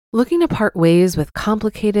Looking to part ways with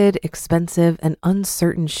complicated, expensive, and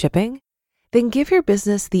uncertain shipping? Then give your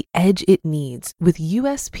business the edge it needs with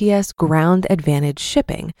USPS Ground Advantage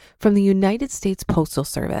shipping from the United States Postal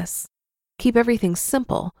Service. Keep everything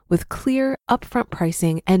simple with clear, upfront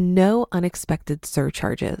pricing and no unexpected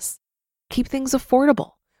surcharges. Keep things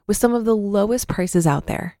affordable with some of the lowest prices out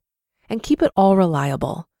there. And keep it all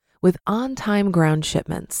reliable with on-time ground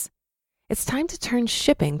shipments. It's time to turn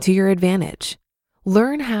shipping to your advantage.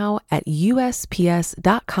 Learn how at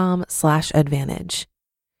USPS.com/advantage.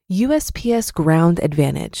 USPS Ground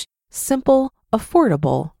Advantage. Simple,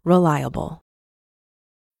 affordable, reliable.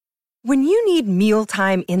 When you need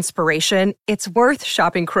mealtime inspiration, it's worth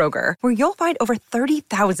shopping Kroger, where you'll find over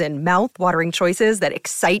 30,000 mouth-watering choices that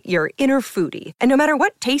excite your inner foodie. And no matter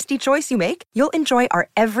what tasty choice you make, you'll enjoy our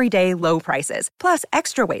everyday low prices, plus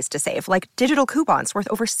extra ways to save, like digital coupons worth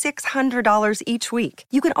over $600 each week.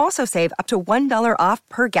 You can also save up to $1 off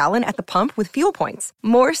per gallon at the pump with fuel points.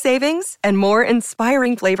 More savings and more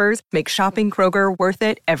inspiring flavors make shopping Kroger worth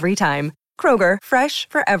it every time. Kroger, fresh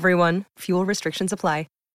for everyone. Fuel restrictions apply.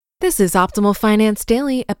 This is Optimal Finance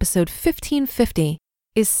Daily, episode 1550.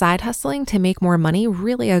 Is side hustling to make more money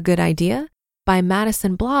really a good idea? By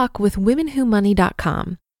Madison Block with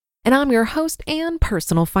WomenWhoMoney.com. And I'm your host and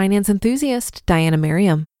personal finance enthusiast, Diana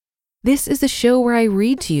Merriam. This is a show where I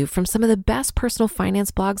read to you from some of the best personal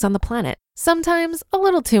finance blogs on the planet, sometimes a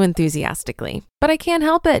little too enthusiastically, but I can't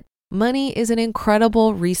help it. Money is an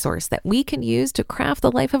incredible resource that we can use to craft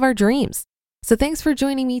the life of our dreams. So thanks for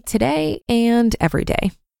joining me today and every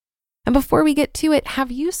day. And before we get to it,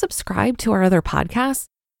 have you subscribed to our other podcasts?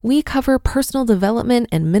 We cover personal development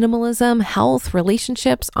and minimalism, health,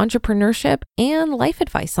 relationships, entrepreneurship, and life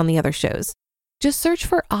advice on the other shows. Just search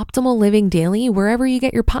for Optimal Living Daily wherever you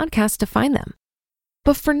get your podcasts to find them.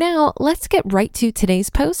 But for now, let's get right to today's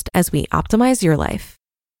post as we optimize your life.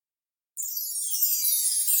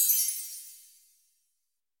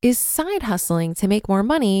 Is side hustling to make more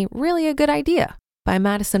money really a good idea? By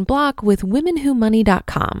Madison Block with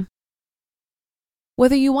WomenWhoMoney.com.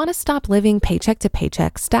 Whether you want to stop living paycheck to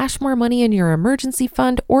paycheck, stash more money in your emergency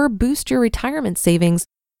fund, or boost your retirement savings,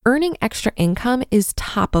 earning extra income is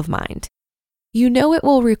top of mind. You know it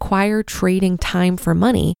will require trading time for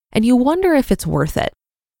money, and you wonder if it's worth it.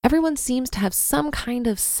 Everyone seems to have some kind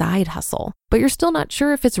of side hustle, but you're still not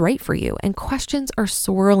sure if it's right for you, and questions are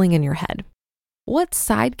swirling in your head. What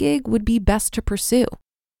side gig would be best to pursue?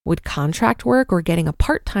 Would contract work or getting a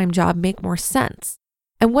part-time job make more sense?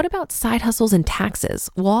 And what about side hustles and taxes?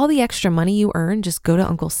 Will all the extra money you earn just go to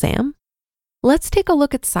Uncle Sam? Let's take a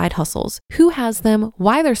look at side hustles, who has them,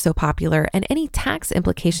 why they're so popular, and any tax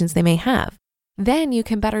implications they may have. Then you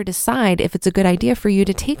can better decide if it's a good idea for you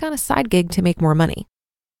to take on a side gig to make more money.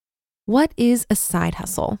 What is a side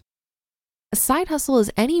hustle? A side hustle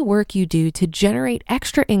is any work you do to generate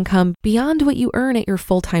extra income beyond what you earn at your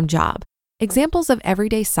full-time job. Examples of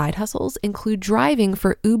everyday side hustles include driving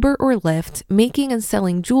for Uber or Lyft, making and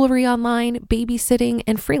selling jewelry online, babysitting,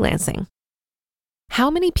 and freelancing. How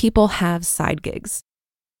many people have side gigs?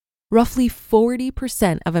 Roughly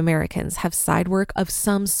 40% of Americans have side work of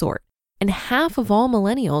some sort, and half of all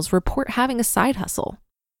millennials report having a side hustle.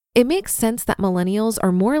 It makes sense that millennials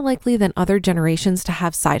are more likely than other generations to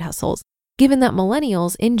have side hustles, given that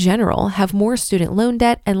millennials in general have more student loan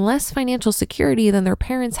debt and less financial security than their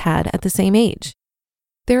parents had at the same age.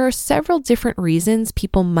 There are several different reasons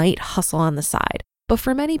people might hustle on the side, but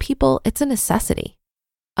for many people, it's a necessity.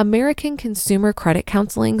 American Consumer Credit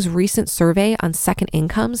Counseling's recent survey on second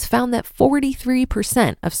incomes found that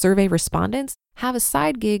 43% of survey respondents have a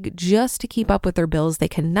side gig just to keep up with their bills they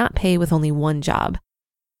cannot pay with only one job.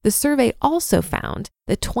 The survey also found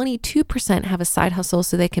that 22% have a side hustle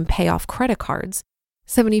so they can pay off credit cards.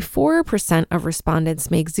 74% of respondents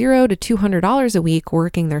make $0 to $200 a week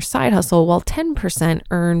working their side hustle, while 10%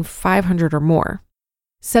 earn $500 or more.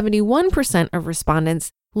 71% of respondents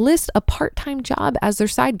list a part-time job as their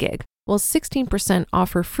side gig, while 16%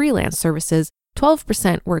 offer freelance services,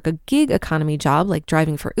 12% work a gig economy job like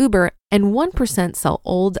driving for Uber, and 1% sell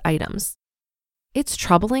old items. It's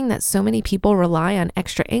troubling that so many people rely on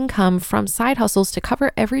extra income from side hustles to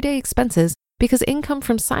cover everyday expenses because income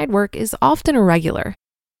from side work is often irregular.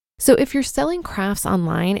 So if you're selling crafts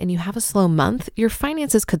online and you have a slow month, your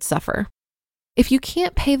finances could suffer. If you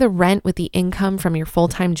can't pay the rent with the income from your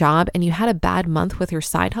full-time job and you had a bad month with your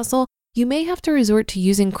side hustle, you may have to resort to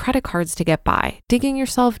using credit cards to get by, digging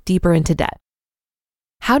yourself deeper into debt.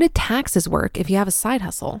 How do taxes work if you have a side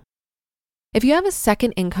hustle? If you have a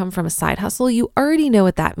second income from a side hustle, you already know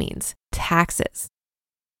what that means: taxes.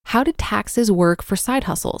 How do taxes work for side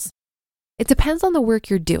hustles? It depends on the work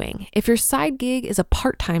you're doing. If your side gig is a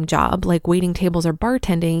part-time job, like waiting tables or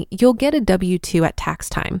bartending, you'll get a W-2 at tax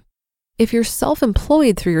time. If you're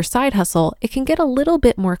self-employed through your side hustle, it can get a little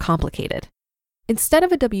bit more complicated. Instead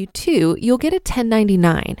of a W-2, you'll get a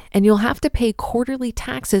 1099, and you'll have to pay quarterly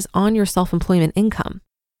taxes on your self-employment income.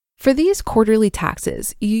 For these quarterly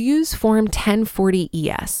taxes, you use Form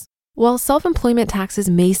 1040-ES. While self-employment taxes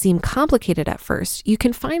may seem complicated at first, you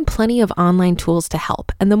can find plenty of online tools to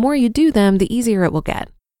help, and the more you do them, the easier it will get.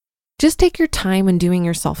 Just take your time when doing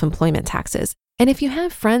your self-employment taxes, and if you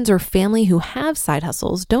have friends or family who have side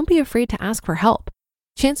hustles, don't be afraid to ask for help.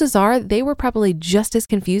 Chances are they were probably just as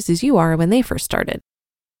confused as you are when they first started.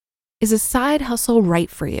 Is a side hustle right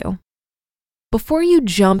for you? Before you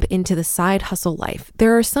jump into the side hustle life,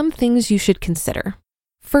 there are some things you should consider.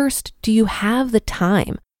 First, do you have the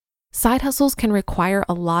time? Side hustles can require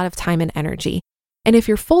a lot of time and energy. And if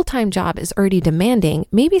your full-time job is already demanding,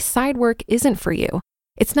 maybe side work isn't for you.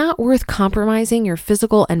 It's not worth compromising your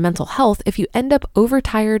physical and mental health if you end up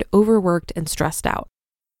overtired, overworked, and stressed out.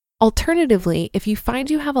 Alternatively, if you find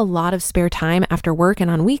you have a lot of spare time after work and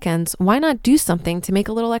on weekends, why not do something to make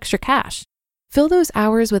a little extra cash? Fill those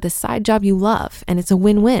hours with a side job you love, and it's a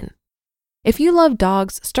win-win. If you love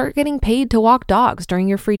dogs, start getting paid to walk dogs during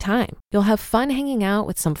your free time. You'll have fun hanging out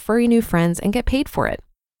with some furry new friends and get paid for it.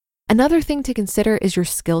 Another thing to consider is your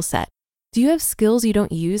skill set. Do you have skills you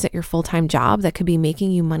don't use at your full-time job that could be making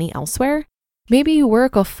you money elsewhere? Maybe you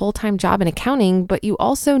work a full-time job in accounting, but you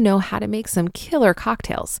also know how to make some killer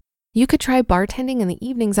cocktails. You could try bartending in the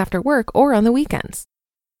evenings after work or on the weekends.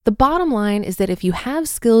 The bottom line is that if you have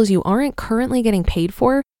skills you aren't currently getting paid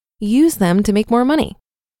for, use them to make more money.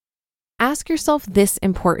 Ask yourself this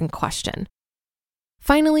important question.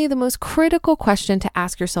 Finally, the most critical question to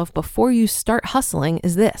ask yourself before you start hustling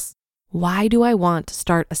is this: why do I want to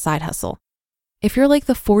start a side hustle? If you're like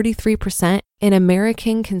the 43% in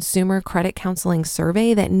American Consumer Credit Counseling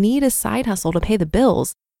survey that need a side hustle to pay the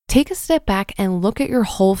bills, take a step back and look at your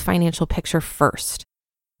whole financial picture first.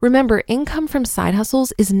 Remember, income from side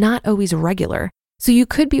hustles is not always regular, so you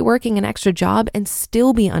could be working an extra job and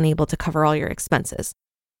still be unable to cover all your expenses.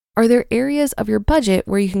 Are there areas of your budget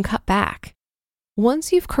where you can cut back?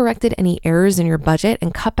 Once you've corrected any errors in your budget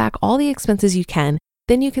and cut back all the expenses you can,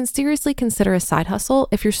 then you can seriously consider a side hustle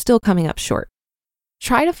if you're still coming up short.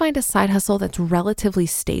 Try to find a side hustle that's relatively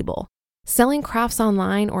stable. Selling crafts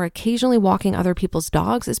online or occasionally walking other people's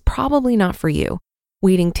dogs is probably not for you.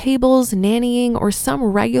 Waiting tables, nannying, or some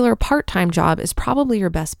regular part-time job is probably your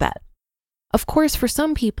best bet. Of course, for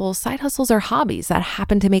some people, side hustles are hobbies that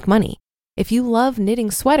happen to make money. If you love knitting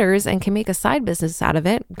sweaters and can make a side business out of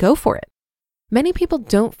it, go for it. Many people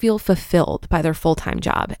don't feel fulfilled by their full-time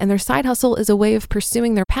job, and their side hustle is a way of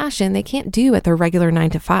pursuing their passion they can't do at their regular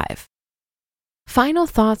 9-to-5. Final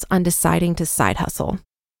thoughts on deciding to side hustle.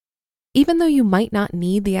 Even though you might not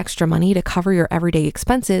need the extra money to cover your everyday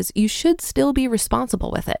expenses, you should still be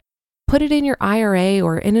responsible with it. Put it in your IRA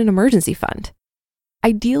or in an emergency fund.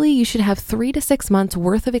 Ideally, you should have 3 to 6 months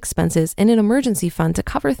worth of expenses in an emergency fund to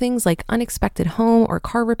cover things like unexpected home or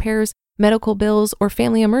car repairs, medical bills, or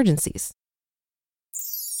family emergencies.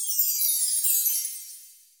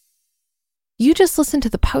 You just listened to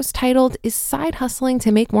the post titled, "Is Side Hustling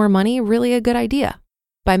to Make More Money Really a Good Idea?"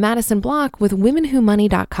 by Madison Block with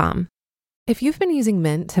WomenWhoMoney.com. If you've been using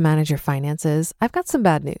Mint to manage your finances, I've got some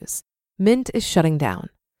bad news. Mint is shutting down.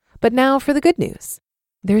 But now for the good news.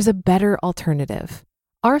 There's a better alternative.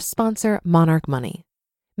 Our sponsor, Monarch Money.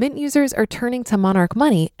 Mint users are turning to Monarch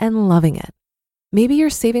Money and loving it. Maybe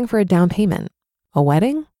you're saving for a down payment, a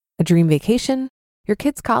wedding, a dream vacation, your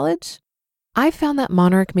kid's college. I've found that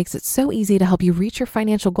Monarch makes it so easy to help you reach your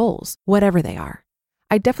financial goals, whatever they are.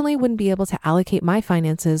 I definitely wouldn't be able to allocate my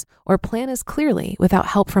finances or plan as clearly without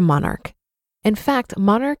help from Monarch. In fact,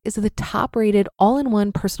 Monarch is the top-rated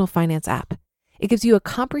all-in-one personal finance app. It gives you a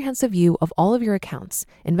comprehensive view of all of your accounts,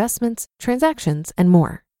 investments, transactions, and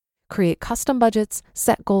more. Create custom budgets,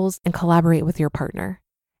 set goals, and collaborate with your partner.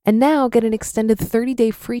 And now get an extended 30-day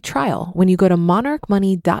free trial when you go to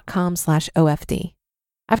monarchmoney.com/OFD.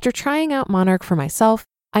 After trying out Monarch for myself,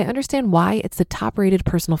 I understand why it's the top-rated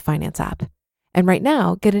personal finance app. And right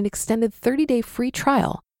now, get an extended 30-day free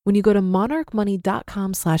trial when you go to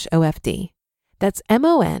monarchmoney.com/OFD. That's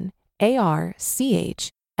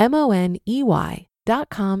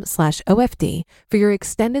monarchmoney.com/OFD for your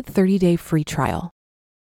extended 30-day free trial.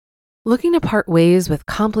 Looking to part ways with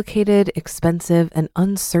complicated, expensive, and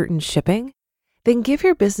uncertain shipping? Then give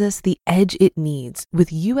your business the edge it needs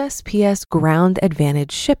with USPS Ground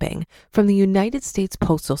Advantage shipping from the United States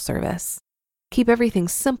Postal Service. Keep everything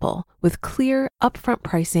simple with clear, upfront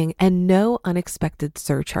pricing and no unexpected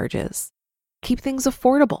surcharges. Keep things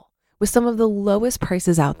affordable with some of the lowest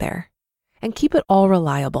prices out there. And keep it all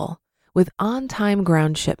reliable with on-time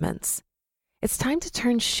ground shipments. It's time to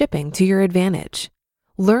turn shipping to your advantage.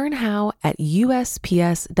 Learn how at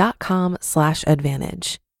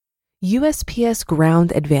USPS.com/advantage. USPS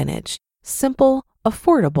Ground Advantage. Simple,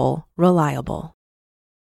 affordable, reliable.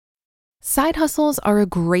 Side hustles are a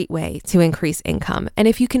great way to increase income. And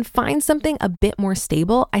if you can find something a bit more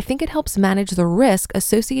stable, I think it helps manage the risk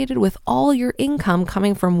associated with all your income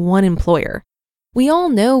coming from one employer. We all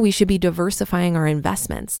know we should be diversifying our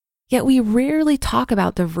investments, yet we rarely talk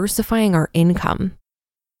about diversifying our income.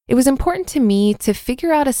 It was important to me to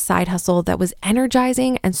figure out a side hustle that was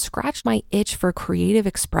energizing and scratched my itch for creative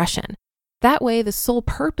expression. That way, the sole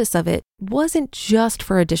purpose of it wasn't just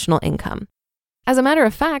for additional income. As a matter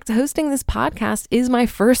of fact, hosting this podcast is my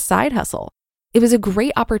first side hustle. It was a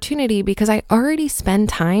great opportunity because I already spend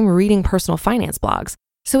time reading personal finance blogs,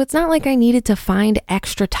 so it's not like I needed to find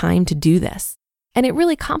extra time to do this. And it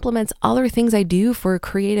really complements other things I do for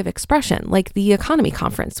creative expression, like the Economy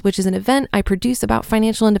Conference, which is an event I produce about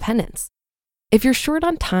financial independence. If you're short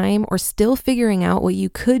on time or still figuring out what you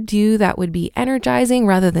could do that would be energizing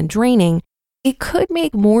rather than draining, it could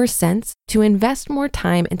make more sense to invest more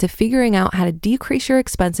time into figuring out how to decrease your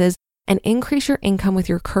expenses and increase your income with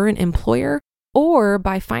your current employer, or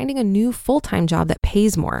by finding a new full-time job that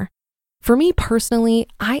pays more. For me personally,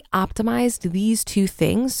 I optimized these two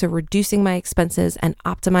things, so reducing my expenses and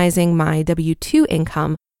optimizing my W-2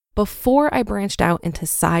 income, before I branched out into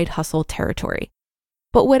side hustle territory.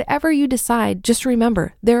 But whatever you decide, just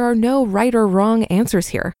remember, there are no right or wrong answers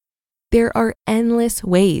here. There are endless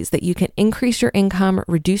ways that you can increase your income,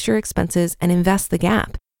 reduce your expenses, and invest the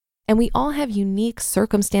gap. And we all have unique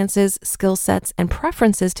circumstances, skill sets, and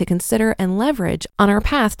preferences to consider and leverage on our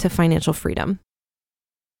path to financial freedom.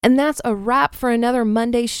 And that's a wrap for another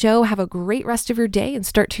Monday show. Have a great rest of your day and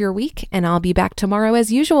start to your week. And I'll be back tomorrow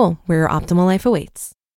as usual, where your optimal life awaits.